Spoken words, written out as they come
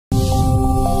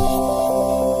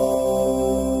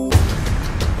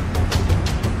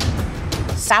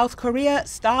South Korea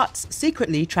starts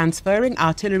secretly transferring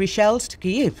artillery shells to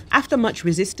Kyiv. After much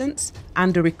resistance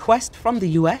and a request from the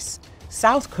US,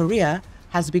 South Korea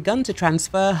has begun to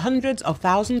transfer hundreds of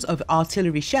thousands of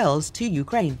artillery shells to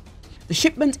Ukraine. The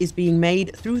shipment is being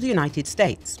made through the United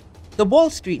States. The Wall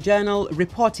Street Journal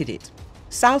reported it.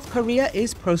 South Korea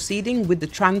is proceeding with the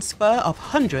transfer of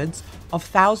hundreds of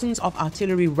thousands of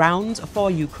artillery rounds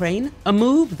for Ukraine, a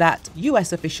move that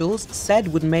US officials said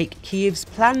would make Kyiv's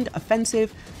planned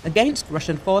offensive against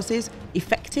Russian forces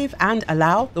effective and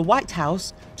allow the White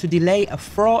House to delay a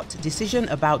fraught decision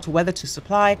about whether to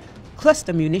supply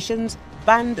cluster munitions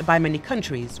banned by many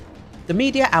countries, the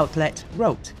media outlet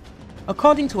wrote.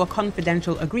 According to a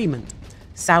confidential agreement,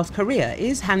 South Korea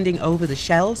is handing over the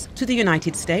shells to the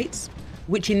United States,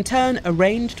 which in turn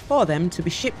arranged for them to be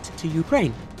shipped to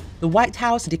Ukraine. The White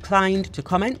House declined to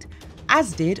comment,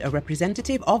 as did a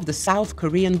representative of the South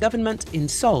Korean government in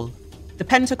Seoul. The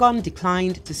Pentagon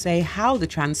declined to say how the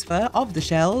transfer of the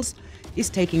shells is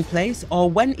taking place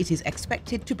or when it is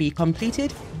expected to be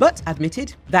completed, but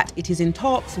admitted that it is in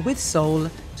talks with Seoul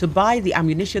to buy the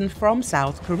ammunition from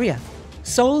South Korea.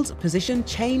 Seoul's position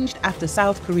changed after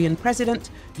South Korean President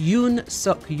Yoon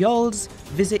Suk-yeol's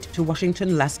visit to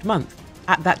Washington last month.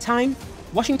 At that time,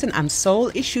 Washington and Seoul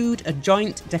issued a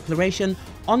joint declaration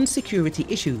on security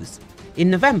issues. In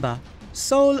November,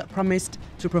 Seoul promised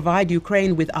to provide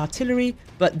Ukraine with artillery,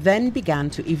 but then began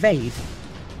to evade.